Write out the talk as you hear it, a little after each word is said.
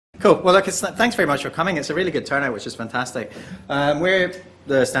Cool. Well, look, thanks very much for coming. It's a really good turnout, which is fantastic. We're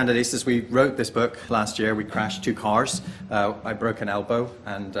the Standardistas. We wrote this book last year. We crashed 2 cars. I broke an elbow,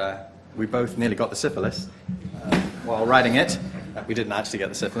 and we both nearly got the syphilis while writing it. We didn't actually get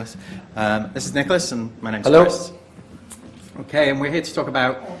the syphilis. This is Nicholas, and my name's Chris. Okay, and we're here to talk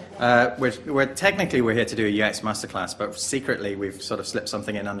about, technically we're here to do a UX Masterclass, but secretly we've sort of slipped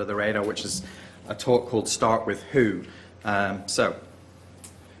something in under the radar, which is a talk called Start With Who.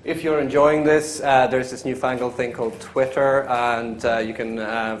 If you're enjoying this, there's this newfangled thing called Twitter, and you can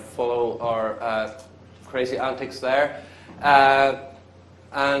follow our crazy antics there.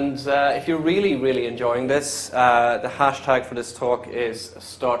 And if you're really, really enjoying this, the hashtag for this talk is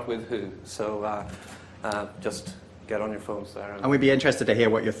Start With Who. So just get on your phones there. And we'd be interested to hear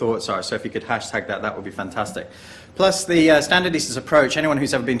what your thoughts are, so if you could hashtag that, that would be fantastic. Plus, the Standardistas approach, anyone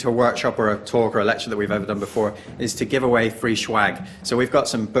who's ever been to a workshop or a talk or a lecture that we've ever done before, is to give away free swag. So we've got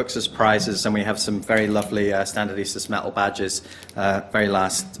some books as prizes, and we have some very lovely Standardistas metal badges, very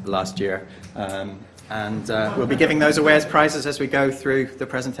last year. We'll be giving those away as prizes as we go through the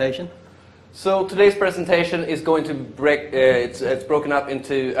presentation. So today's presentation is going to it's broken up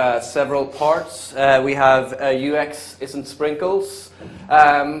into several parts. We have UX Isn't Sprinkles,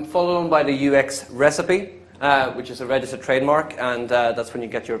 followed on by the UX Recipe, which is a registered trademark, and that's when you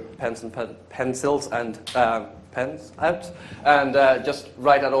get your pens and pencils and pens out, and just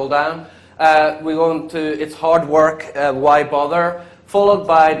write that all down. We go on to It's Hard Work, Why Bother? Followed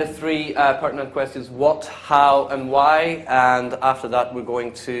by the 3 pertinent questions: what, how, and why. And after that, we're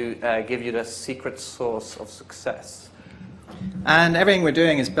going to give you the secret sauce of success. And everything we're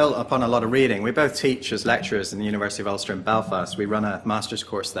doing is built upon a lot of reading. We both teach as lecturers in the University of Ulster in Belfast. We run a master's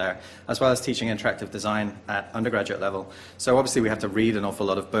course there, as well as teaching interactive design at undergraduate level. So obviously we have to read an awful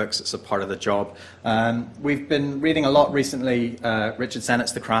lot of books. It's a part of the job. We've been reading a lot recently. Richard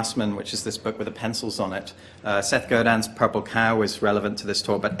Sennett's The Craftsman, which is this book with the pencils on it. Seth Godin's Purple Cow is relevant to this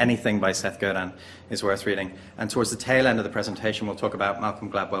talk, but anything by Seth Godin is worth reading. And towards the tail end of the presentation, we'll talk about Malcolm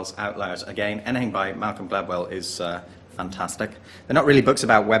Gladwell's Outliers. Again, anything by Malcolm Gladwell is fantastic. They're not really books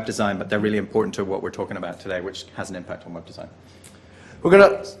about web design, but they're really important to what we're talking about today, which has an impact on web design. We're going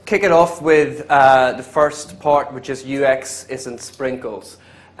to kick it off with the first part, which is UX Isn't Sprinkles.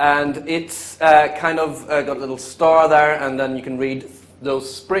 And it's kind of got a little star there, and then you can read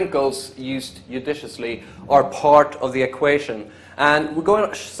those sprinkles, used judiciously, are part of the equation. And we're going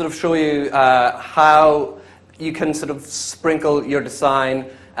to sort of show you how you can sort of sprinkle your design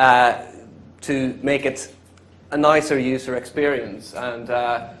to make it a nicer user experience, and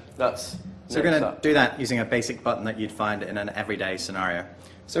that's... So we're going to do that using a basic button that you'd find in an everyday scenario.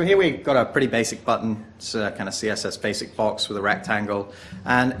 So here we've got a pretty basic button. It's a kind of CSS basic box with a rectangle,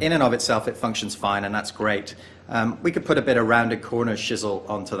 and in and of itself it functions fine, and that's great. We could put a bit of rounded corner chisel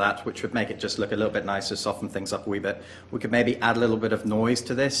onto that, which would make it just look a little bit nicer, soften things up a wee bit. We could maybe add a little bit of noise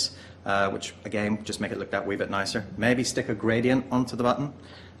to this, which again, just make it look that wee bit nicer. Maybe stick a gradient onto the button.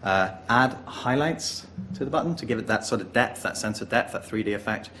 Add highlights to the button to give it that sort of depth, that sense of depth, that 3D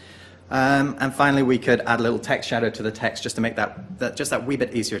effect. And finally, we could add a little text shadow to the text just to make that wee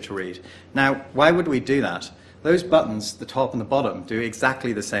bit easier to read. Now, why would we do that? Those buttons, the top and the bottom, do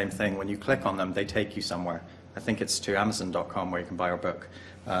exactly the same thing. When you click on them, they take you somewhere. I think it's to Amazon.com where you can buy our book.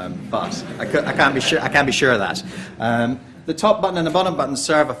 But I can't be sure of that. The top button and the bottom button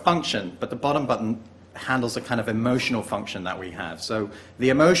serve a function, but the bottom button handles a kind of emotional function that we have. So the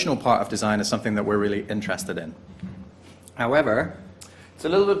emotional part of design is something that we're really interested in. However, it's a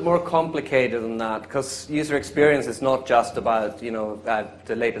little bit more complicated than that, because user experience is not just about,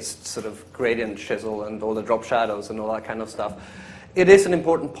 the latest sort of gradient chisel and all the drop shadows and all that kind of stuff. It is an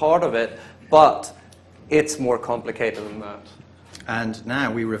important part of it, but it's more complicated than that. And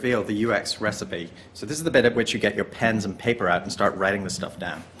now we reveal the UX recipe. So this is the bit at which you get your pens and paper out and start writing the stuff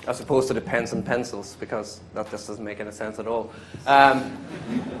down. As opposed to the pens and pencils, because that just doesn't make any sense at all.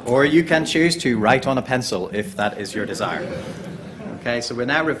 Or you can choose to write on a pencil if that is your desire. Okay, so we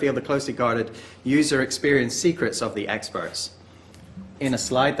now reveal the closely guarded user experience secrets of the experts in a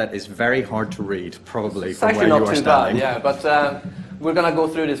slide that is very hard to read, probably from where you are standing. It's actually not too bad, yeah, but we're going to go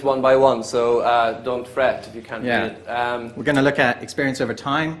through this one by one, so don't fret if you can't read it. We're going to look at experience over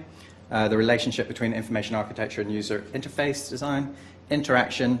time, the relationship between information architecture and user interface design,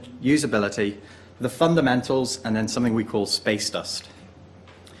 interaction, usability, the fundamentals, and then something we call space dust.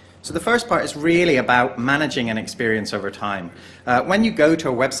 So the first part is really about managing an experience over time. When you go to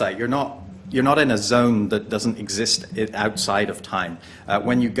a website, you're not you're not in a zone that doesn't exist outside of time.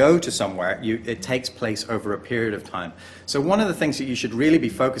 When you go to somewhere, it takes place over a period of time. So one of the things that you should really be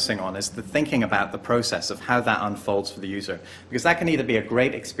focusing on is the thinking about the process of how that unfolds for the user. Because that can either be a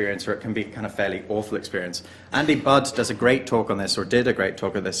great experience or it can be kind of fairly awful experience. Andy Budd does a great talk on this, or did a great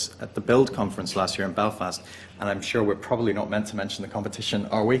talk on this, at the Build conference last year in Belfast. And I'm sure we're probably not meant to mention the competition,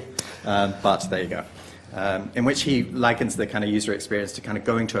 are we? But there you go. In which he likens the kind of user experience to kind of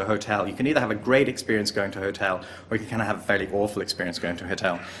going to a hotel. You can either have a great experience going to a hotel, or you can kind of have a fairly awful experience going to a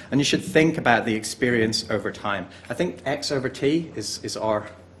hotel. And you should think about the experience over time. I think X over T is R.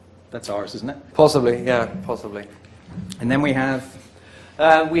 That's ours, isn't it? Possibly, yeah, possibly. And then we have...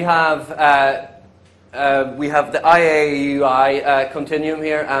 we have the IAUI continuum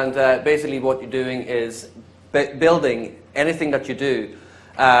here, and basically what you're doing is building anything that you do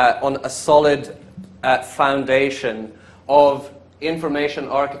on a solid foundation of information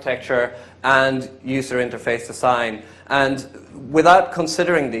architecture and user interface design. And without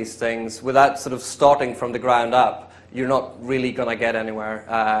considering these things, without sort of starting from the ground up, you're not really going to get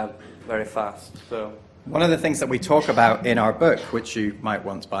anywhere very fast. So. One of the things that we talk about in our book, which you might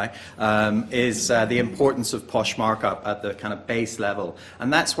want to buy, is the importance of posh markup at the kind of base level.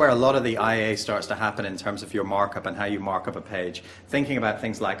 And that's where a lot of the IA starts to happen in terms of your markup and how you mark up a page. Thinking about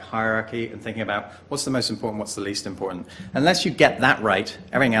things like hierarchy and thinking about what's the most important, what's the least important. Unless you get that right,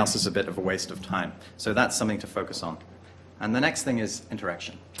 everything else is a bit of a waste of time. So that's something to focus on. And the next thing is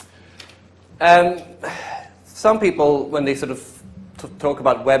interaction. Some people, when they sort of talk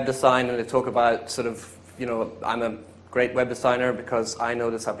about web design, and they talk about sort of, you know, I'm a great web designer because I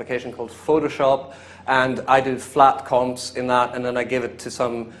know this application called Photoshop, and I do flat comps in that, and then I give it to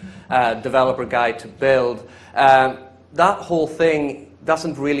some developer guy to build. That whole thing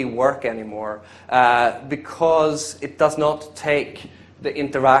doesn't really work anymore because it does not take the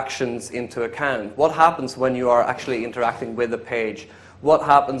interactions into account. What happens when you are actually interacting with a page? What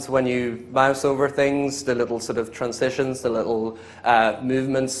happens when you mouse over things, the little sort of transitions, the little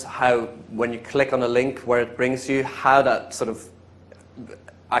movements, how when you click on a link where it brings you, how that sort of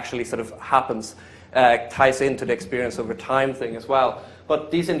actually sort of happens, ties into the experience over time thing as well. But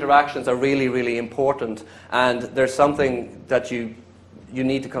these interactions are really, really important, and there's something that you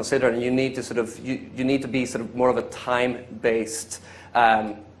need to consider, and you need to sort of, you need to be sort of more of a time-based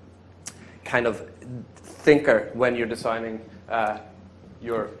kind of thinker when you're designing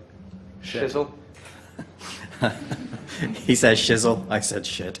your shizzle. He says shizzle, I said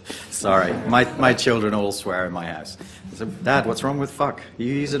shit. Sorry, my children all swear in my house. So, Dad, what's wrong with fuck? You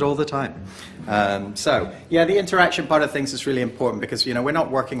use it all the time. So, yeah, the interaction part of things is really important because, you know, we're not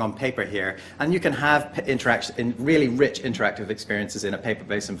working on paper here, and you can have interaction in really rich interactive experiences in a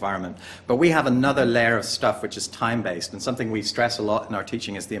paper-based environment. But we have another layer of stuff which is time-based, and something we stress a lot in our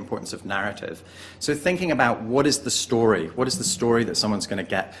teaching is the importance of narrative. So thinking about what is the story that someone's going to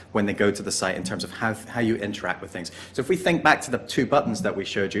get when they go to the site in terms of how you interact with things. So if we think back to the two buttons that we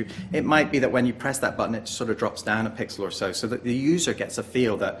showed you, it might be that when you press that button, it sort of drops down a pixel or so that the user gets a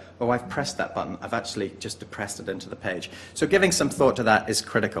feel that, oh, I've pressed that button, I've actually just depressed it into the page. So giving some thought to that is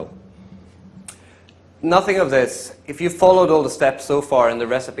critical. Nothing of this, if you followed all the steps so far in the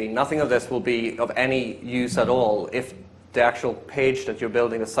recipe, nothing of this will be of any use at all if the actual page that you're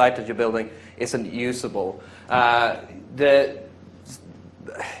building, the site that you're building, isn't usable.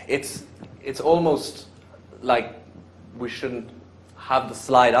 It's almost like we shouldn't have the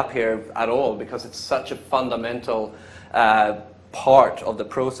slide up here at all because it's such a fundamental part of the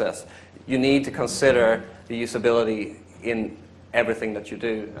process. You need to consider the usability in everything that you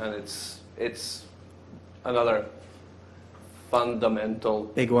do, and it's another fundamental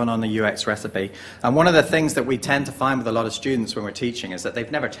big one on the UX recipe. And one of the things that we tend to find with a lot of students when we're teaching is that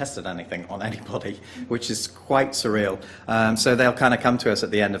they've never tested anything on anybody, which is quite surreal. So they'll kind of come to us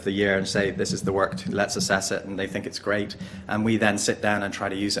at the end of the year and say, this is the work, let's assess it, and they think it's great. And we then sit down and try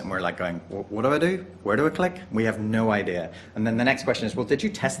to use it, and we're like going, what do I do? Where do I click? We have no idea. And then the next question is, well, did you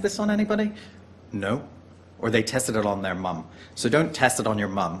test this on anybody? No. Or they tested it on their mum. So don't test it on your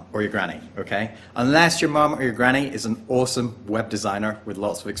mum or your granny, okay? Unless your mum or your granny is an awesome web designer with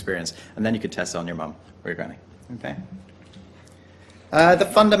lots of experience, and then you could test it on your mum or your granny, okay? The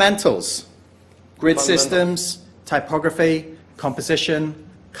fundamentals: grid systems, typography, composition,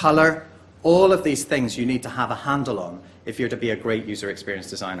 color. All of these things you need to have a handle on if you're to be a great user experience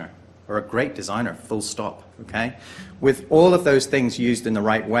designer, or a great designer, full stop, okay? With all of those things used in the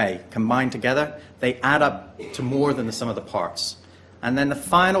right way, combined together, they add up to more than the sum of the parts. And then the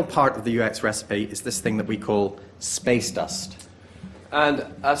final part of the UX recipe is this thing that we call space dust. And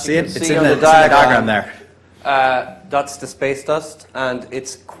as See you it? can It's see in on the the diagram there. That's the Space Dust, and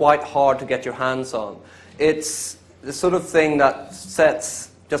it's quite hard to get your hands on. It's the sort of thing that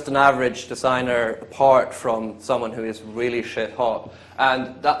sets just an average designer apart from someone who is really shit hot.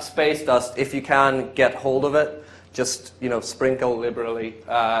 And that Space Dust, if you can get hold of it, just sprinkle liberally.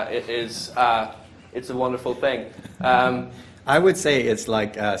 It's a wonderful thing. I would say it's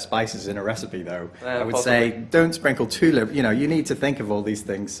like spices in a recipe, though. I would possibly. say don't sprinkle too liberally. You need to think of all these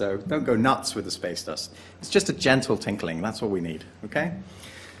things, so don't go nuts with the Space Dust. It's just a gentle tinkling. That's what we need, okay?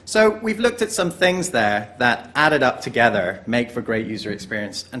 So we've looked at some things there that added up together make for great user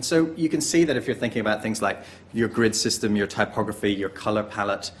experience. And so you can see that if you're thinking about things like your grid system, your typography, your color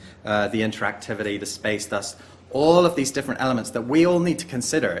palette, the interactivity, the Space Dust, all of these different elements that we all need to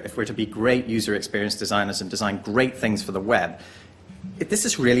consider if we're to be great user experience designers and design great things for the web. This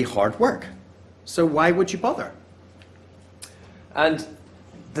is really hard work. So why would you bother? And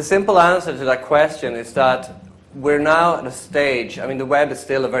the simple answer to that question is that we're now at a stage, I mean, the web is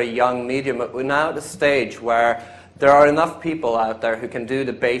still a very young medium, but we're now at a stage where there are enough people out there who can do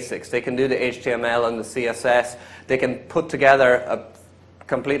the basics. They can do the HTML and the CSS. They can put together a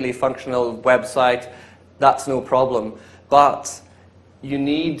completely functional website. That's no problem. But you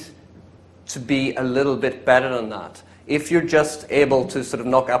need to be a little bit better than that. If you're just able to sort of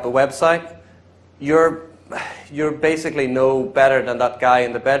knock up a website, you're basically no better than that guy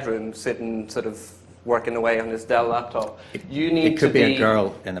in the bedroom sitting sort of working away on his Dell laptop. You need It could to be a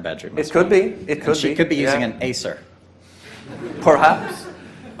girl in the bedroom. It could be. It could be. She could be using an Acer. Perhaps.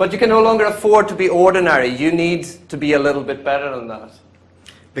 But you can no longer afford to be ordinary. You need to be a little bit better than that.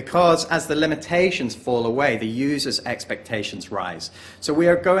 Because as the limitations fall away, the user's expectations rise. So we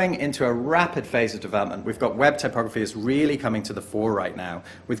are going into a rapid phase of development. We've got web typography is really coming to the fore right now.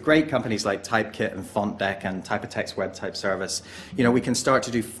 With great companies like Typekit and FontDeck and Typotext Web Type Service, we can start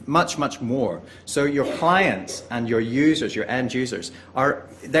to do much, much more. So your clients and your users, your end users,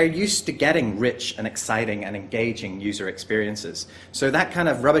 they're used to getting rich and exciting and engaging user experiences. So that kind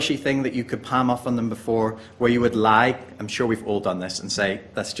of rubbishy thing that you could palm off on them before, where you would lie, I'm sure we've all done this, and say,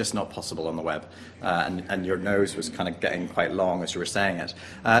 that's just not possible on the web. And your nose was kind of getting quite long as you were saying it.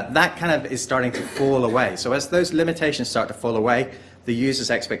 That kind of is starting to fall away. So as those limitations start to fall away, the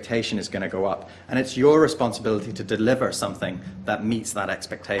user's expectation is going to go up. And it's your responsibility to deliver something that meets that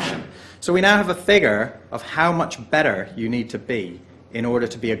expectation. So we now have a figure of how much better you need to be in order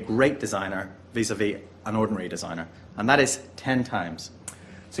to be a great designer vis-a-vis an ordinary designer. And that is 10 times.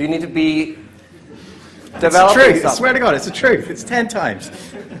 So you need to be It's the truth. I swear to God, it's the truth. It's 10 times.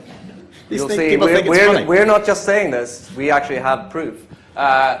 You'll see, we're not just saying this. We actually have proof.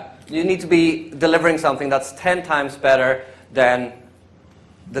 You need to be delivering something that's 10 times better than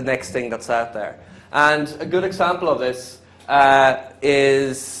the next thing that's out there. And a good example of this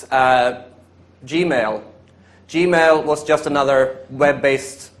is Gmail. Gmail was just another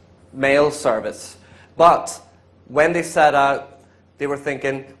web-based mail service. But when they set out, they were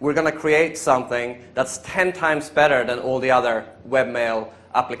thinking, we're going to create something that's 10 times better than all the other webmail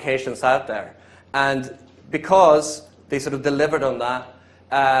applications out there. And because they sort of delivered on that,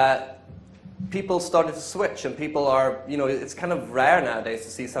 people started to switch, and people are, it's kind of rare nowadays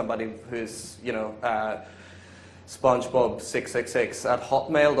to see somebody who's, SpongeBob666 at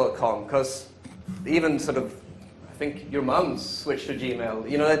hotmail.com, because even sort of, I think your mum's switched to Gmail.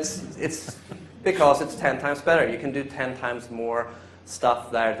 It's because it's 10 times better. You can do 10 times more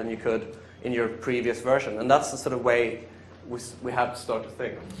stuff there than you could in your previous version. And that's the sort of way we have to start to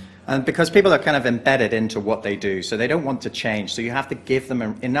think. And because people are kind of embedded into what they do, so they don't want to change. So you have to give them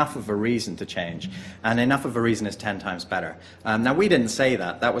enough of a reason to change. And enough of a reason is 10 times better. Now, we didn't say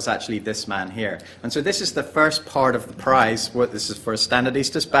that. That was actually this man here. And so this is the first part of the prize. This is for a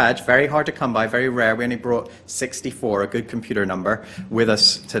Standardistas badge. Very hard to come by, very rare. We only brought 64, a good computer number, with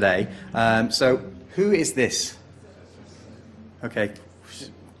us today. So who is this? Okay.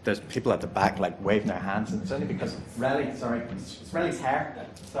 There's people at the back waving their hands, and it's only because Relly, sorry, it's Relly's hair.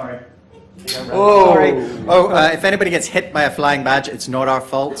 Sorry. Oh. Sorry. If anybody gets hit by a flying badge, it's not our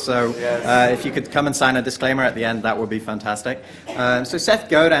fault. So yes. If you could come and sign a disclaimer at the end, that would be fantastic. So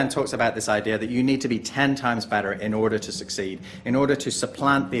Seth Godin talks about this idea that you need to be 10 times better in order to succeed, in order to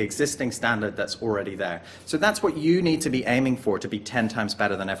supplant the existing standard that's already there. So that's what you need to be aiming for, to be 10 times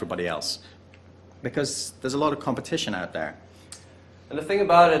better than everybody else, because there's a lot of competition out there. And the thing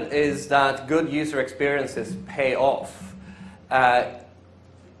about it is that good user experiences pay off. I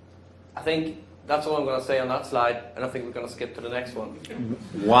think that's all I'm going to say on that slide, and I think we're going to skip to the next one.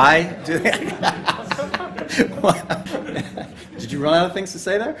 Why? Did you run out of things to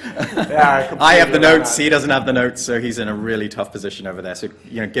say there? Yeah, I have the notes. He doesn't have the notes, so he's in a really tough position over there. So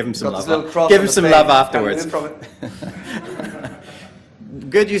give him some love. Give him some love afterwards.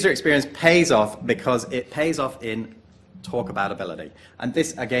 Good user experience pays off because it pays off in talkaboutability. And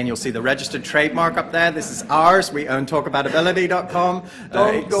this, again, you'll see the registered trademark up there. This is ours. We own talkaboutability.com.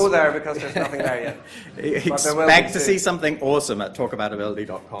 Don't go there because there's nothing there yet. Expect to see something awesome at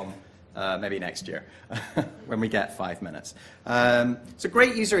talkaboutability.com. Maybe next year, when we get 5 minutes. So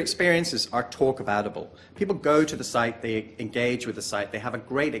great user experiences are talk-aboutable. People go to the site, they engage with the site, they have a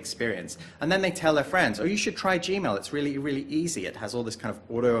great experience, and then they tell their friends, oh, you should try Gmail. It's really, really easy. It has all this kind of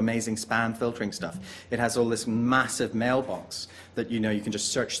auto-amazing spam filtering stuff. It has all this massive mailbox that you can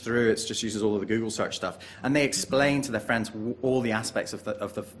just search through. It just uses all of the Google search stuff. And they explain to their friends all the aspects of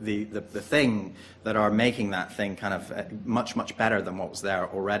the thing that are making that thing kind of much, much better than what was there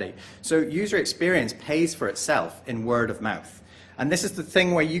already. So user experience pays for itself in word of mouth. And this is the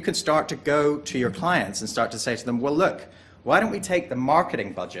thing where you can start to go to your clients and start to say to them, well, look, why don't we take the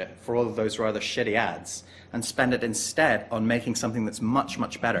marketing budget for all of those rather shitty ads and spend it instead on making something that's much,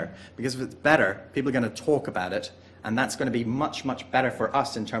 much better? Because if it's better, people are going to talk about it, and that's going to be much, much better for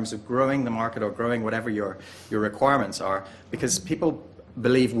us in terms of growing the market or growing whatever your requirements are, because people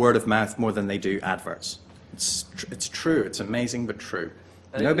believe word of mouth more than they do adverts. It's true. It's amazing, but true.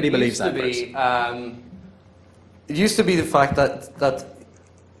 And nobody believes adverts. It used to be the fact that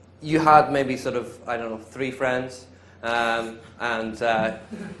you had maybe sort of, I don't know, 3 friends, and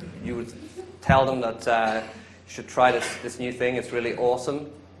you would tell them that you should try this new thing. It's really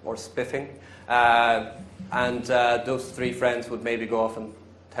awesome, or spiffing. And those 3 friends would maybe go off and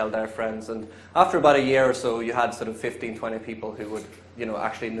tell their friends. And after about a year or so, you had sort of 15, 20 people who would,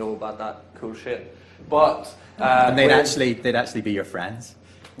 actually know about that cool shit. But and they'd actually be your friends.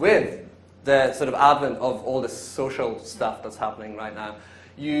 With the sort of advent of all this social stuff that's happening right now,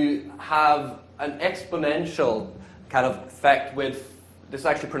 you have an exponential kind of effect with, this is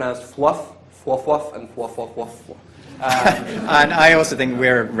actually pronounced fluff, fluff, fluff, and fluff, fluff, fluff. And I also think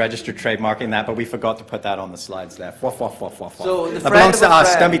we're registered trademarking that, but we forgot to put that on the slides there. Fluff, fluff, fluff, fluff, fluff. So that belongs to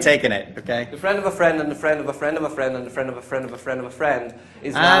us. Don't be taking it, okay? The friend of a friend and the friend of a friend of a friend and the friend of a friend of a friend of a friend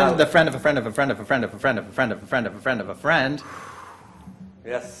is and the friend of a friend of a friend of a friend of a friend of a friend of a friend of a friend of a friend.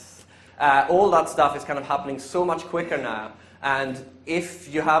 Yes. All that stuff is kind of happening so much quicker now. And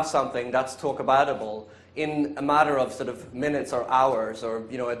if you have something that's talkaboutable, in a matter of sort of minutes or hours or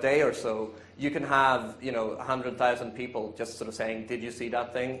a day or so, you can have 100,000 people just sort of saying, "Did you see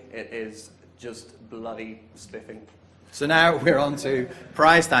that thing? It is just bloody spiffing." So now we're on to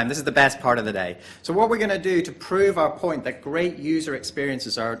prize time. This is the best part of the day. So what we're going to do to prove our point that great user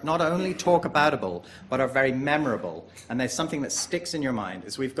experiences are not only talk-aboutable, but are very memorable, and there's something that sticks in your mind,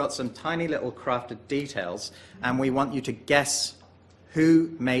 is we've got some tiny little crafted details, and we want you to guess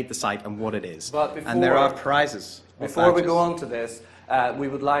who made the site and what it is. And there are prizes. Before we go on to this, we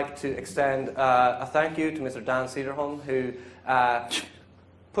would like to extend a thank you to Mr. Dan Cederholm, who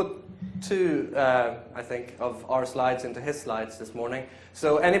put 2, I think, of our slides into his slides this morning.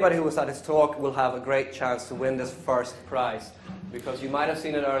 So anybody who was at his talk will have a great chance to win this first prize, because you might have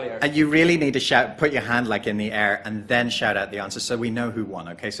seen it earlier. And you really need to shout, put your hand in the air, and then shout out the answer so we know who won.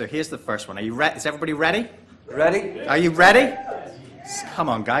 Okay, so here's the first one. Are you ready? Is everybody ready? Ready? Are you ready? Come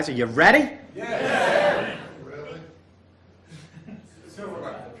on, guys. Are you ready? Yeah.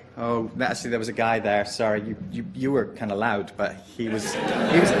 Oh, actually, there was a guy there. Sorry, you were kind of loud, but he was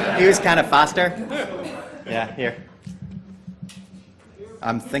kind of faster. Yeah, here.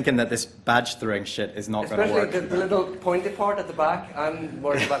 I'm thinking that this badge throwing shit is not going to work. Especially the little pointy part at the back. I'm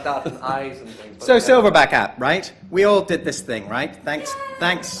worried about that and eyes and things. So Silverback app, right? We all did this thing, right? Thanks,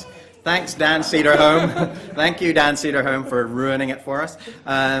 Dan Cederholm. Thank you, Dan Cederholm, for ruining it for us.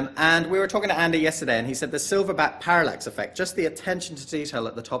 And we were talking to Andy yesterday, and he said the Silverback parallax effect, just the attention to detail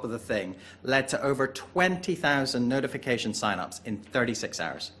at the top of the thing, led to over 20,000 notification signups in 36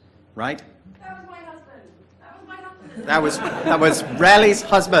 hours, right? That was my husband. That was my husband. That was Relly's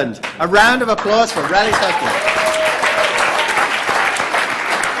husband. A round of applause for Relly's husband.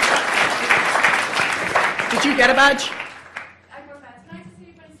 Did you get a badge?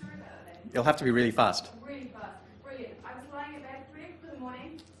 You'll have to be really fast. Really fast. Brilliant. I was lying in bed 3 o'clock in the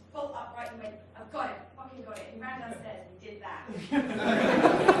morning, bolt upright and went, I've got it. Fucking got it. And ran downstairs and did that.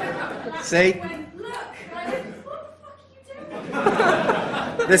 See? Went, look. And I went, what the fuck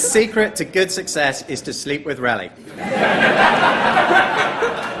are you doing? The secret to good success is to sleep with Relly.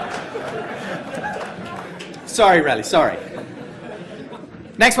 Sorry, Relly. Sorry.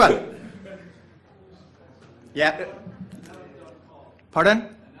 Next one. Yeah.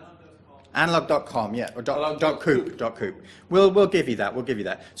 Pardon? Analog.com, yeah, or dot coop. We'll give you that. We'll give you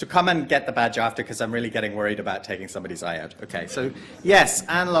that. So come and get the badge after, because I'm really getting worried about taking somebody's eye out. Okay, so yes,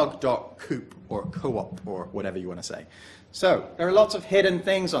 analog.coop or co-op or whatever you want to say. So there are lots of hidden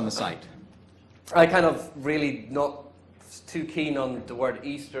things on the site. I kind of really not too keen on the word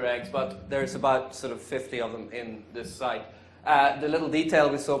Easter eggs, but there's about sort of 50 of them in this site. The little detail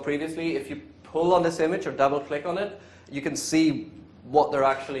we saw previously, if you pull on this image or double click on it, you can see what they're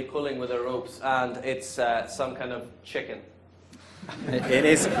actually pulling with their ropes, and it's some kind of chicken.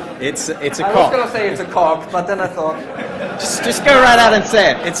 It's a cock. I was going to say it's a cock, but then I thought... Just go right out and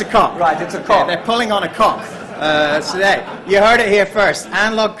say it. It's a cock. Right, it's a cock. Yeah, they're pulling on a cock. So there, you heard it here first.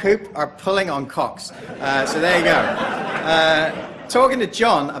 Analog Coop are pulling on cocks. So there you go. Talking to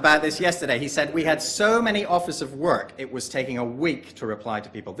John about this yesterday, he said we had so many offers of work, it was taking a week to reply to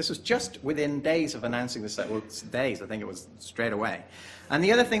people. This was just within days of announcing this, well, days, I think it was straight away. And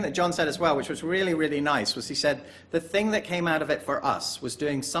the other thing that John said as well, which was really, really nice, was he said the thing that came out of it for us was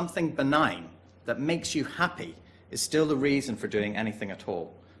doing something benign that makes you happy is still the reason for doing anything at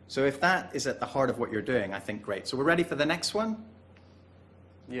all. So if that is at the heart of what you're doing, I think great. So we're ready for the next one?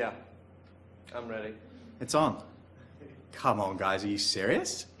 Yeah, I'm ready. It's on. Come on, guys, are you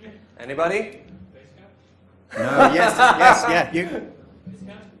serious? Anybody? No, yes, yeah, you.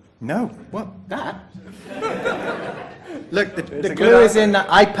 No, what, that? Look, the clue is in the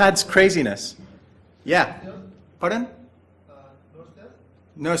iPad's craziness. Yeah. Pardon?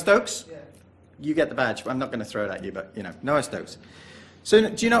 Noah Stokes? Yeah. You get the badge. I'm not going to throw it at you, but, you know, Noah Stokes. So,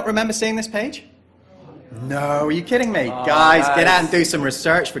 do you not remember seeing this page? No, are you kidding me? Guys, get out and do some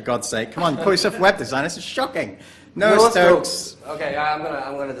research, for God's sake. Come on, call yourself web designer. This is shocking. Noah Stokes. Okay, I'm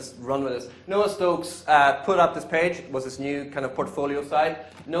gonna just run with this. Noah Stokes put up this page. It was his new kind of portfolio site.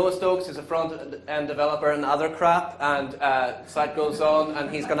 Noah Stokes is a front-end developer and other crap, and site goes on,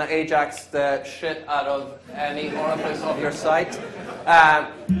 and he's gonna Ajax the shit out of any orifice of your site.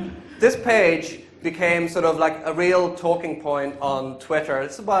 This page became sort of like a real talking point on Twitter.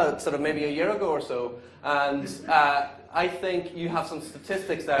 It's about sort of maybe a year ago or so, and I think you have some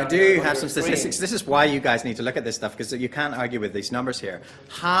statistics there. I do have some statistics. This is why you guys need to look at this stuff, because you can't argue with these numbers here.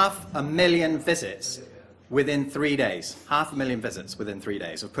 500,000 visits within 3 days. 500,000 visits within 3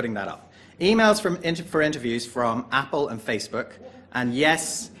 days of putting that up. Emails for interviews from Apple and Facebook. And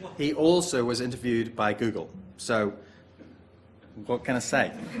yes, he also was interviewed by Google. So what can I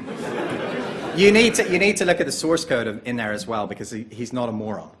say? You need to look at the source code in there as well, because he's not a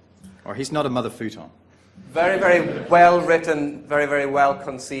moron. Or he's not a mother futon. Very, very well written, very, very well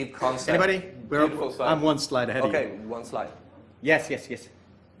conceived concept. Anybody? Beautiful slide. I'm one slide ahead of you. Okay, one slide. Yes.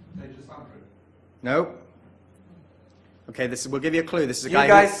 No. Okay, we'll give you a clue. This is a guy.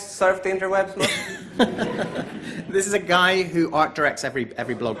 You guys surf the interwebs much? This is a guy who art directs every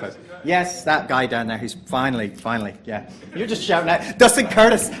blog post. Yes, that guy down there who's finally, yeah. You're just shouting out, Dustin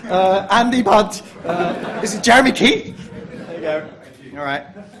Curtis, Andy Budd, this is Jeremy Keith. There you go. All right.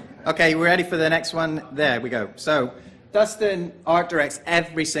 Okay, we're ready for the next one. There we go. So Dustin art directs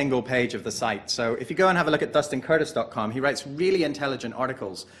every single page of the site. So if you go and have a look at dustincurtis.com, he writes really intelligent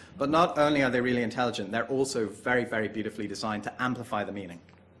articles. But not only are they really intelligent, they're also very, very beautifully designed to amplify the meaning.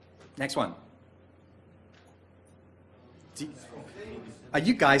 Next one. Are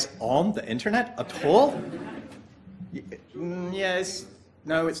you guys on the internet at all? Yes.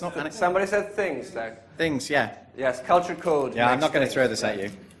 No, it's not. Somebody said things there. Things, yeah. Yes, culture code. Yeah, I'm not going to throw this at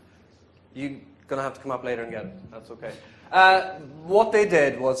you. You're going to have to come up later and get it. That's okay. What they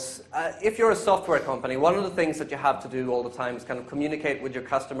did was, if you're a software company, one of the things that you have to do all the time is kind of communicate with your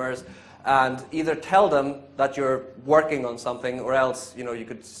customers and either tell them that you're working on something, or else, you know, you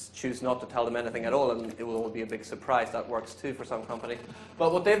could choose not to tell them anything at all, and it will all be a big surprise. That works too for some company.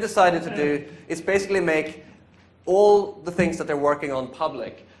 But what they've decided to do is basically make all the things that they're working on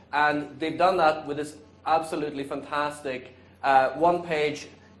public, and they've done that with this absolutely fantastic one page.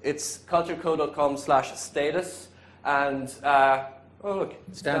 It's culturecode.com/status, and oh look,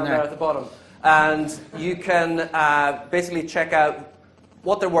 it's down there at the bottom. And you can basically check out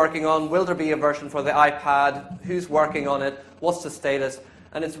what they're working on. Will there be a version for the iPad? Who's working on it? What's the status?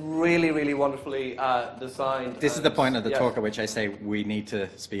 And it's really, really wonderfully designed. This is the point of the talk at which I say we need to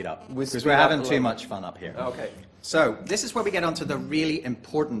speed up, because we're having too much fun up here. Okay. So this is where we get onto the really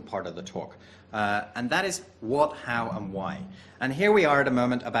important part of the talk. And that is what, how, and why. And here we are at a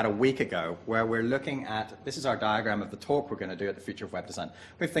moment about a week ago where we're looking at, this is our diagram of the talk we're going to do at the Future of Web Design.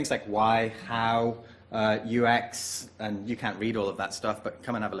 We have things like why, how, UX, and you can't read all of that stuff, but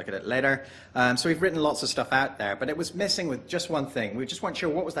come and have a look at it later. So we've written lots of stuff out there, but it was missing with just one thing. We just weren't sure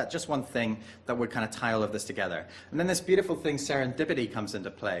what was that just one thing that would kind of tie all of this together. And then this beautiful thing, serendipity, comes into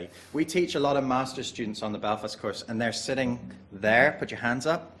play. We teach a lot of master's students on the Belfast course, and they're sitting there. Put your hands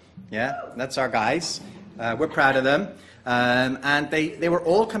up. Yeah, that's our guys. We're proud of them. And they were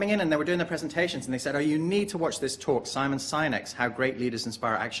all coming in and they were doing their presentations, and they said, oh, you need to watch this talk, Simon Sinek's How Great Leaders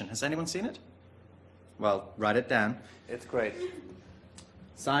Inspire Action. Has anyone seen it? Well, write it down. It's great.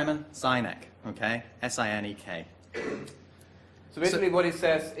 Simon Sinek, okay? S-I-N-E-K. So basically what he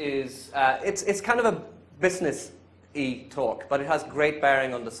says is, it's kind of a business-y talk, but it has great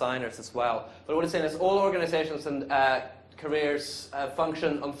bearing on designers as well. But what he's saying is all organizations and careers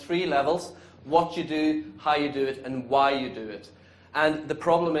function on 3 levels: what you do, how you do it, and why you do it. And the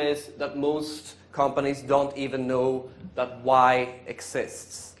problem is that most companies don't even know that why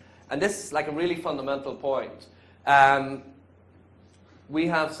exists. And this is like a really fundamental point. We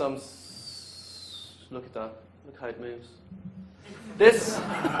have some, look at that, look how it moves. This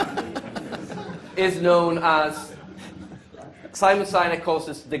is known as, Simon Sinek calls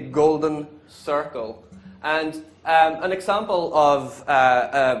this the golden circle. And an example of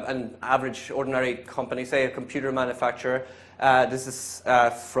an average, ordinary company, say a computer manufacturer, this is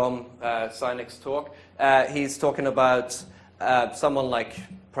from Sinek's talk. He's talking about someone like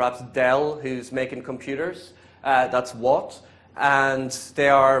perhaps Dell, who's making computers. That's what. And they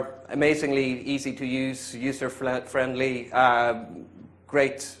are amazingly easy to use, user-friendly,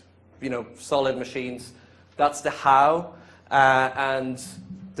 great, solid machines. That's the how. And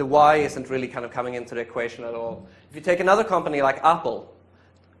the why isn't really kind of coming into the equation at all. If you take another company like Apple,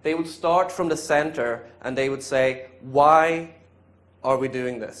 they would start from the center and they would say, why are we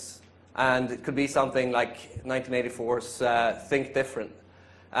doing this? And it could be something like 1984's Think Different.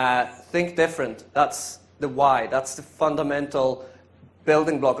 Think different, that's the why, that's the fundamental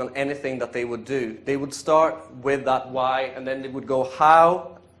building block on anything that they would do. They would start with that why, and then they would go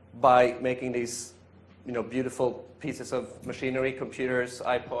how by making these beautiful pieces of machinery, computers,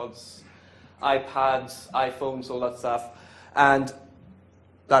 iPods, iPads, iPhones, all that stuff. And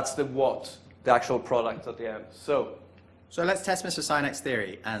that's the what, the actual product at the end. So let's test Mr. Sinek's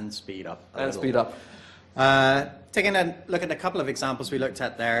theory and speed up a little. Speed up. Taking a look at a couple of examples we looked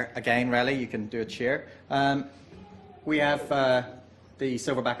at there. Again, Relly, you can do a cheer. We have the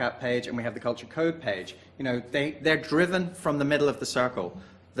Silverback app page and we have the Culture Code page. They're driven from the middle of the circle.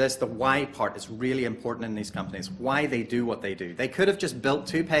 There's the why part is really important in these companies, why they do what they do. They could have just built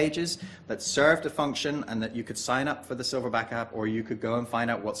 2 pages that served a function and that you could sign up for the Silverback app or you could go and find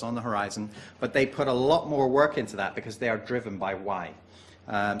out what's on the horizon, but they put a lot more work into that because they are driven by why.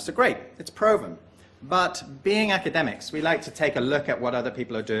 So great, it's proven. But being academics, we like to take a look at what other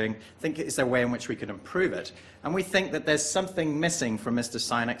people are doing, think is there a way in which we could improve it, and we think that there's something missing from Mr.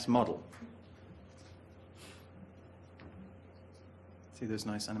 Sinek's model. See those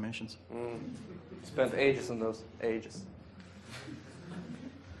nice animations? Spent ages on those, ages.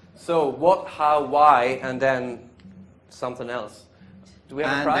 So what, how, why, and then something else. Do we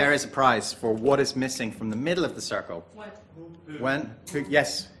have a prize? And there is a prize for what is missing from the middle of the circle. What? When? Who?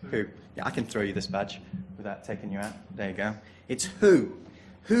 Yes, who? Yeah, I can throw you this badge without taking you out. There you go. It's who.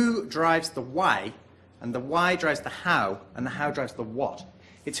 Who drives the why, and the why drives the how, and the how drives the what.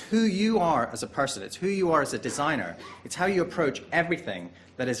 It's who you are as a person. It's who you are as a designer. It's how you approach everything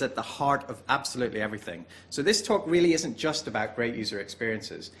that is at the heart of absolutely everything. So this talk really isn't just about great user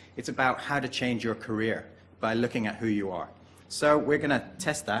experiences. It's about how to change your career by looking at who you are. So we're going to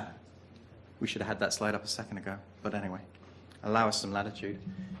test that. We should have had that slide up a second ago. But anyway, allow us some latitude.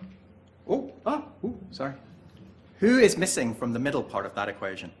 Sorry. Who is missing from the middle part of that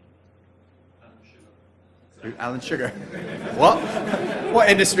equation? Alan Sugar. What? What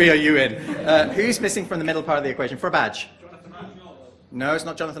industry are you in? Who's missing from the middle part of the equation for a badge? No, it's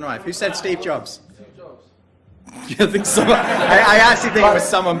not Jonathan Ive. Who said Steve Jobs? You think someone? I actually think it was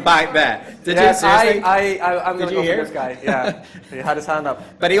someone back there. Did you seriously? I'm going to go for this guy. Yeah, he had his hand up.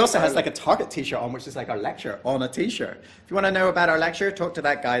 But he also has like a Target T-shirt on, which is like our lecture on a T-shirt. If you want to know about our lecture, talk to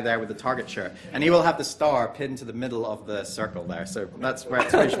that guy there with the Target shirt, and he will have the star pinned to the middle of the circle there. So that's where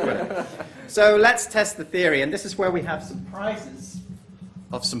you should put it. So let's test the theory, and this is where we have some prizes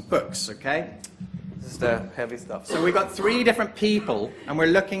of some books. Okay. This is the heavy stuff. So we've got 3 different people, and we're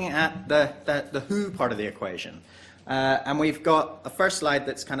looking at the who part of the equation. And we've got a first slide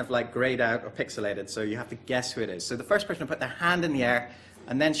that's kind of like grayed out or pixelated, so you have to guess who it is. So the first person to put their hand in the air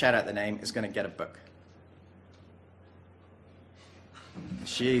and then shout out the name is going to get a book.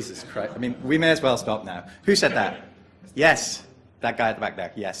 Jesus Christ. I mean, we may as well stop now. Who said that? Yes. That guy at the back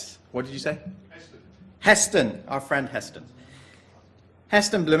there. Yes. What did you say? Heston. Our friend Heston.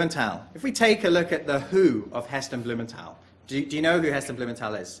 Heston Blumenthal. If we take a look at the who of Heston Blumenthal, do you know who Heston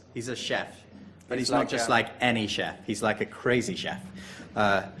Blumenthal is? He's a chef. But he's not just like any chef. He's like a crazy chef.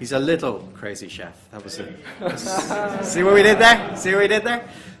 He's a little crazy chef. That was it. See what we did there? See what we did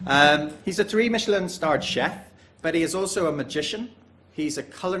there? He's a 3 Michelin-starred chef, but he is also a magician. He's a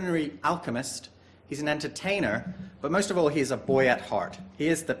culinary alchemist. He's an entertainer. But most of all, he is a boy at heart. He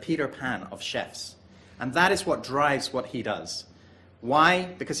is the Peter Pan of chefs. And that is what drives what he does. Why?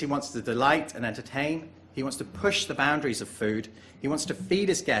 Because he wants to delight and entertain. He wants to push the boundaries of food. He wants to feed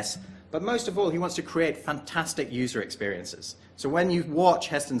his guests. But most of all, he wants to create fantastic user experiences. So when you watch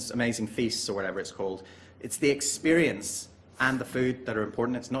Heston's Amazing Feasts, or whatever it's called, it's the experience and the food that are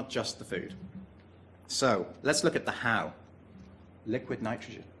important. It's not just the food. So let's look at the how. Liquid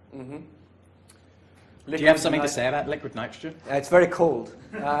nitrogen. Mm-hmm. Do you have something to say about liquid nitrogen? It's very cold.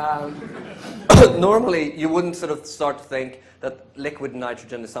 Normally, you wouldn't sort of start to think that liquid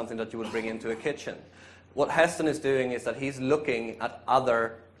nitrogen is something that you would bring into a kitchen. What Heston is doing is that he's looking at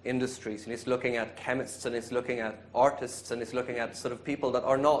other industries, and he's looking at chemists, and he's looking at artists, and he's looking at sort of people that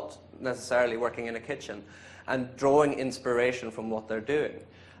are not necessarily working in a kitchen, and drawing inspiration from what they're doing.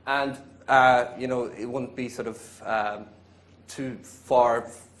 And you know, it wouldn't be sort of too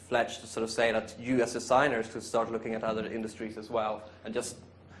far-fetched to sort of say that you as designers could start looking at other industries as well, and just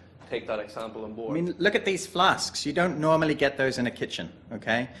take that example on board. I mean, look at these flasks. You don't normally get those in a kitchen,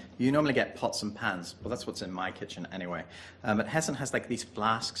 okay? You normally get pots and pans. Well, that's what's in my kitchen anyway. But Heston has like these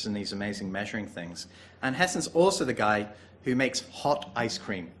flasks and these amazing measuring things. And Heston's also the guy who makes hot ice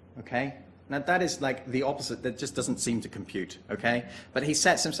cream, okay? Now that is like the opposite, that just doesn't seem to compute, okay? But he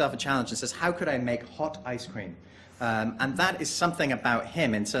sets himself a challenge and says, how could I make hot ice cream? And that is something about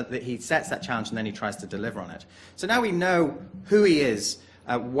him, and so that he sets that challenge and then he tries to deliver on it. So now we know who he is,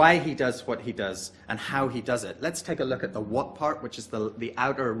 why he does what he does, and how he does it. Let's take a look at the what part, which is the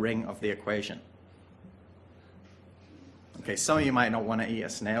outer ring of the equation. Okay, some of you might not want to eat a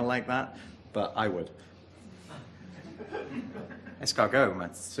snail like that, but I would. Escargot,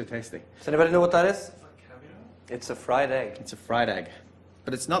 man, it's so tasty. Does anybody know what that is? It's a fried egg. It's a fried egg.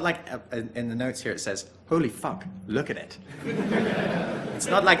 But it's not like, in the notes here it says, holy fuck, look at it. It's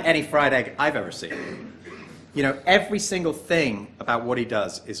not like any fried egg I've ever seen. You know, every single thing about what he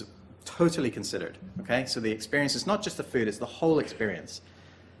does is totally considered, okay? So the experience is not just the food, it's the whole experience.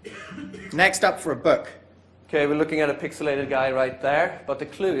 Next up for a book. Okay, we're looking at a pixelated guy right there, but the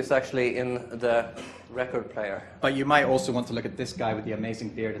clue is actually in the record player. But you might also want to look at this guy with the amazing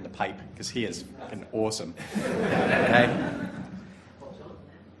beard and the pipe, because he is fucking awesome. Okay?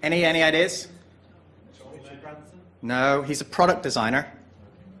 Any ideas? No, he's a product designer.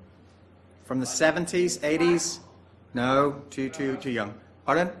 From the 70s, 80s? No, too young.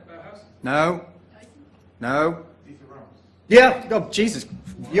 Pardon? No? No? Yeah, oh Jesus,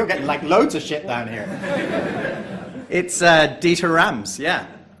 you're getting like loads of shit down here. It's Dieter Rams, yeah.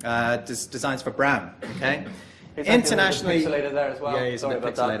 Designs for Brown, okay? Internationally... Pixelated there as well. Yeah, he's Sorry a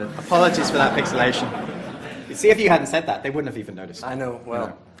bit about pixelated. that. Apologies for that pixelation. You see, if you hadn't said that, they wouldn't have even noticed. I know,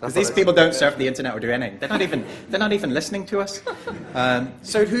 well... Because these people don't surf the internet or do anything. They're not even listening to us.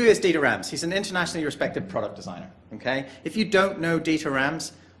 So who is Dieter Rams? He's an internationally respected product designer, okay? If you don't know Dieter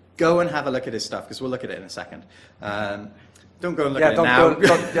Rams, go and have a look at his stuff, because we'll look at it in a second. Don't go and look at it now.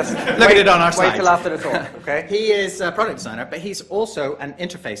 Just look at it on our site. Wait till after the talk, okay? He is a product designer, but he's also an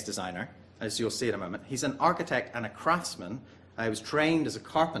interface designer, as you'll see in a moment. He's an architect and a craftsman. He was trained as a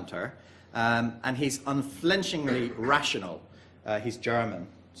carpenter, and he's unflinchingly rational. He's German,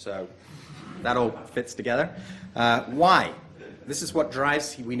 so that all fits together. Why? This is what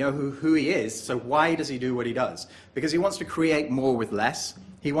drives, we know who he is, so why does he do what he does? Because he wants to create more with less.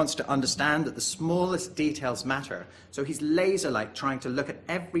 He wants to understand that the smallest details matter. So he's laser-like, trying to look at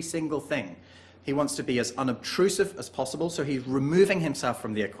every single thing. He wants to be as unobtrusive as possible, so he's removing himself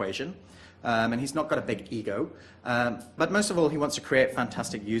from the equation. And he's not got a big ego. But most of all, he wants to create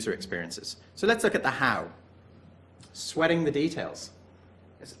fantastic user experiences. So let's look at the how. Sweating the details.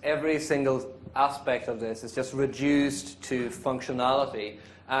 Every single aspect of this is just reduced to functionality,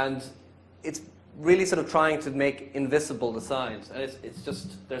 and it's really sort of trying to make invisible designs, and it's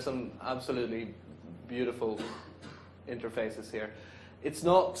just, there's some absolutely beautiful interfaces here. It's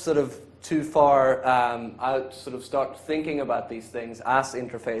not sort of too far out to sort of start thinking about these things as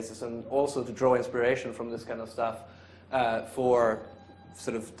interfaces, and also to draw inspiration from this kind of stuff for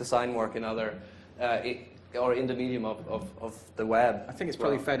sort of design work and other or in the medium of the web. I think it's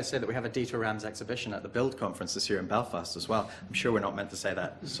probably fair to say that we have a Dieter Rams exhibition at the Build conference this year in Belfast as well. I'm sure we're not meant to say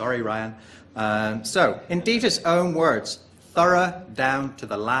that. Sorry, Ryan. So, in Dieter's own words, thorough down to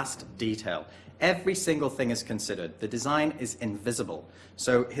the last detail. Every single thing is considered. The design is invisible.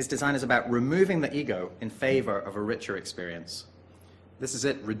 So his design is about removing the ego in favor of a richer experience. This is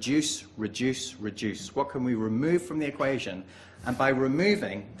it. Reduce, reduce, reduce. What can we remove from the equation? And by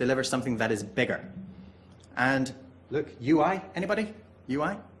removing, deliver something that is bigger. And look, UI, anybody?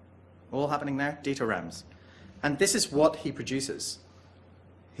 UI? All happening there? Dieter Rams. And this is what he produces.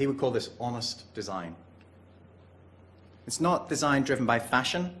 He would call this honest design. It's not design driven by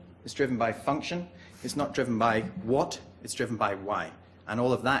fashion. It's driven by function. It's not driven by what. It's driven by why. And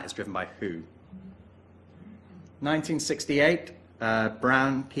all of that is driven by who. 1968,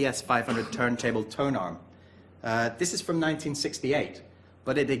 Brown PS500 turntable tone arm. This is from 1968,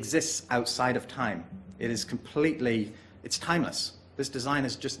 but it exists outside of time. It is completely, it's timeless. This design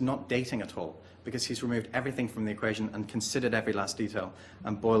is just not dating at all because he's removed everything from the equation and considered every last detail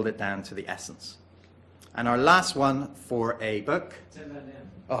and boiled it down to the essence. And our last one for a book.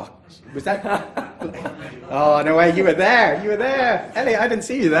 Oh, was that? Oh, no way, you were there. You were there. Elliot, I didn't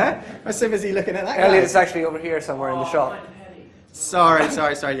see you there. I was so busy looking at that guy. Elliot is actually over here somewhere in the shop. Sorry,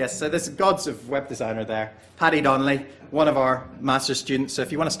 yes. So there's gods of web designer there. Paddy Donnelly, one of our master's students. So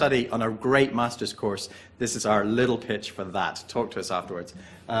if you want to study on a great master's course, this is our little pitch for that. Talk to us afterwards.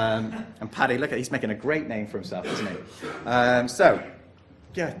 And Paddy, look, he's making a great name for himself, isn't he? So,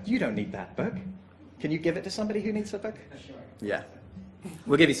 yeah, you don't need that book. Can you give it to somebody who needs the book? Sure. Yeah.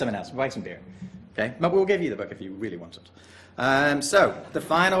 We'll give you something else. We'll buy some beer. Okay? But we'll give you the book if you really want it. So, the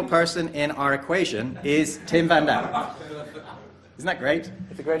final person in our equation is Tim Van Dam. Isn't that great?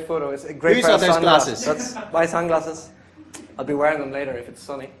 It's a great photo. It's a great Who's pair got of those sunglasses. glasses? That's my sunglasses. I'll be wearing them later if it's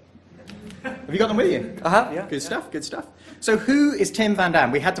sunny. Have you got them with you? Yeah. Good stuff, good stuff. So who is Tim Van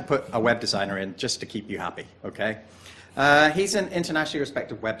Dam? We had to put a web designer in just to keep you happy, okay? He's an internationally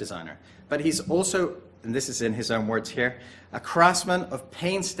respected web designer, but he's also, and this is in his own words here, a craftsman of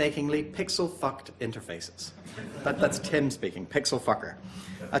painstakingly pixel-fucked interfaces. That's Tim speaking, pixel-fucker.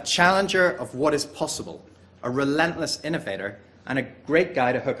 A challenger of what is possible, a relentless innovator, and a great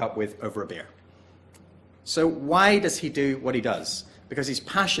guy to hook up with over a beer. So why does he do what he does? Because he's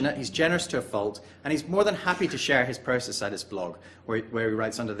passionate, he's generous to a fault, and he's more than happy to share his process at his blog, where he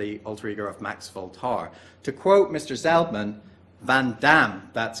writes under the alter ego of Max Voltaire. To quote Mr. Zeldman, Van Dam,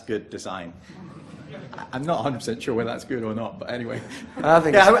 that's good design. I'm not 100% sure whether that's good or not, but anyway.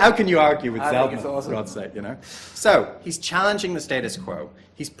 How can you argue with Zeldman, for God's sake, you know? So, he's challenging the status quo,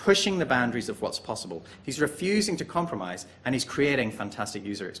 he's pushing the boundaries of what's possible, he's refusing to compromise, and he's creating fantastic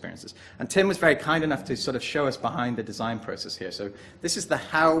user experiences. And Tim was very kind enough to sort of show us behind the design process here. So, this is the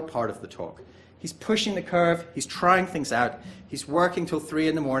how part of the talk. He's pushing the curve, he's trying things out, he's working till 3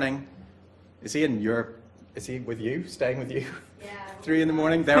 in the morning. Is he with you, staying with you? Yeah. 3 in the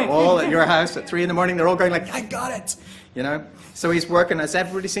morning, they're all at your house at 3 in the morning, they're all going like, I got it! You know? So he's working, has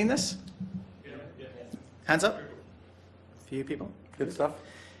everybody seen this? Yeah. Hands up? A few people? Good stuff.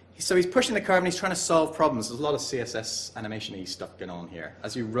 So he's pushing the curve and he's trying to solve problems. There's a lot of CSS animation-y stuff going on here.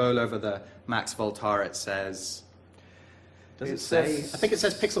 As you roll over the Max Voltaire, it says... Does it say? I think it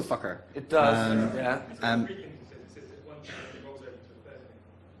says pixel fucker. It does, yeah.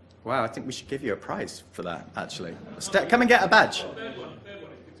 Wow, I think we should give you a prize for that, actually. Come and get a badge.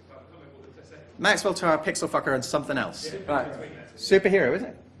 Max Voltaire, pixel fucker, and something else. Right. Superhero, is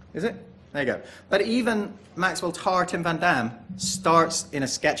it? Is it? There you go. But even Max Voltaire, Tim Van Dam, starts in a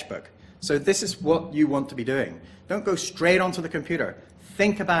sketchbook. So this is what you want to be doing. Don't go straight onto the computer.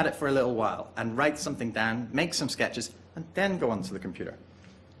 Think about it for a little while and write something down, make some sketches, and then go onto the computer.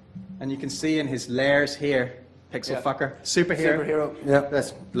 And you can see in his layers here, pixel fucker, superhero. Yeah.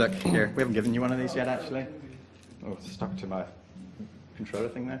 Let's look here. We haven't given you one of these yet, actually. Oh, it's stuck to my controller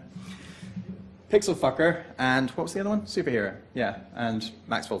thing there. Pixel fucker, and what was the other one? Superhero. Yeah, and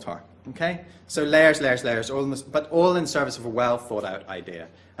Max Voltaire. Okay? So layers, layers, layers, but all in service of a well thought out idea.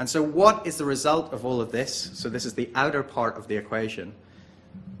 And so what is the result of all of this? So this is the outer part of the equation.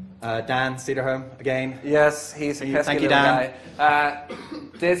 Dan Cederholm, again. Yes, he's a pesky Thank you, little Dan.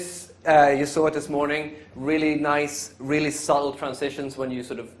 guy. You saw it this morning. Really nice, really subtle transitions when you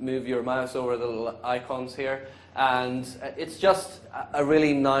sort of move your mouse over the little icons here. And it's just a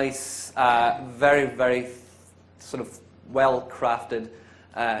really nice, very, very sort of well-crafted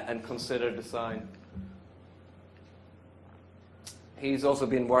and considered design. He's also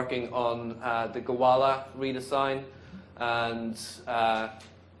been working on the Gowalla redesign, and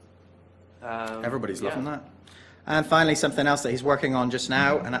Everybody's loving that. And finally, something else that he's working on just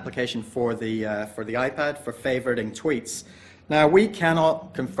now, an application for the iPad for favoriting tweets. Now, we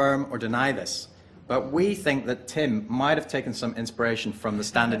cannot confirm or deny this, but we think that Tim might have taken some inspiration from the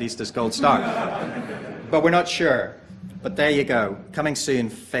Standardistas Gold Star. But we're not sure. But there you go. Coming soon,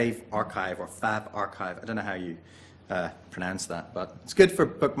 Fave Archive, or Fab Archive. I don't know how you pronounce that, but it's good for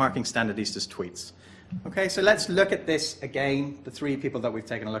bookmarking Standardistas tweets. Okay, so let's look at this again, the three people that we've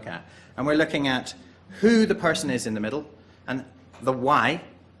taken a look at. And we're looking at who the person is in the middle, and the why,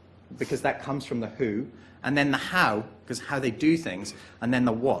 because that comes from the who, and then the how, because how they do things, and then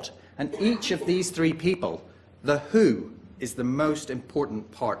the what. And each of these three people, the who is the most important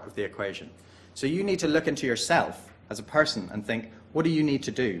part of the equation. So you need to look into yourself as a person and think, what do you need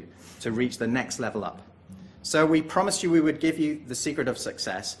to do to reach the next level up? So we promised you we would give you the secret of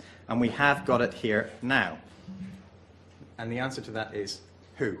success, and we have got it here now. And the answer to that is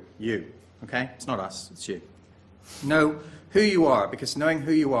who? You. Okay? It's not us, it's you. Know who you are, because knowing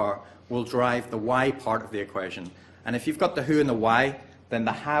who you are will drive the why part of the equation. And if you've got the who and the why, then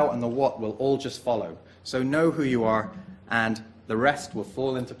the how and the what will all just follow. So know who you are, and the rest will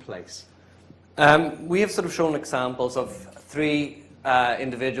fall into place. We have sort of shown examples of three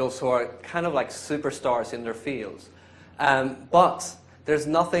individuals who are kind of like superstars in their fields. But there's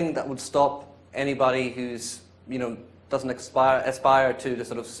nothing that would stop anybody who's, doesn't aspire to the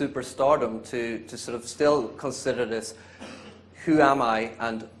sort of superstardom to sort of still consider this, who am I,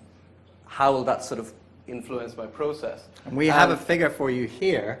 and how will that sort of influence my process? And we have a figure for you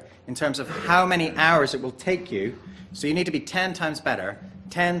here in terms of how many hours it will take you. So you need to be 10 times better.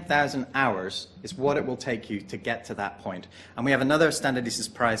 10,000 hours is what it will take you to get to that point. And we have another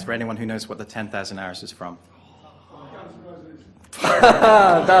Standardistas prize for anyone who knows what the 10,000 hours is from.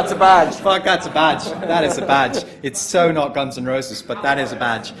 That's a badge. Fuck, that's a badge. That is a badge. It's so not Guns N' Roses, but that is a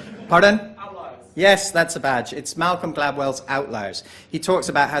badge. Pardon? Outliers. Yes, that's a badge. It's Malcolm Gladwell's Outliers. He talks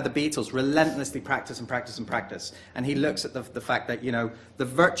about how the Beatles relentlessly practice and practice and practice. And he looks at the fact that, the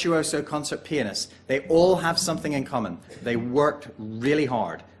virtuoso concert pianists, they all have something in common. They worked really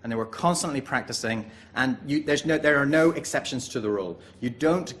hard, and they were constantly practicing, and there are no exceptions to the rule. You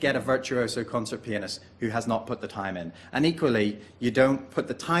don't get a virtuoso concert pianist who has not put the time in. And equally, you don't put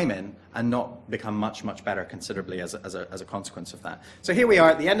the time in and not become much, much better considerably as a consequence of that. So here we are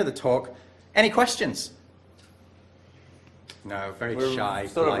at the end of the talk. Any questions? No, very shy. We're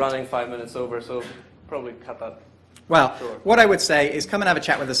sort of running 5 minutes over, so probably cut that. Well, Sure. What I would say is come and have a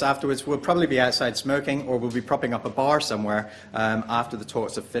chat with us afterwards. We'll probably be outside smoking, or we'll be propping up a bar somewhere after the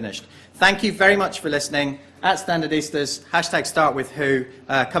talks have finished. Thank you very much for listening. At Standardistas,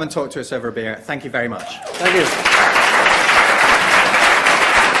 #StartWithWho. Come and talk to us over a beer. Thank you very much. Thank you.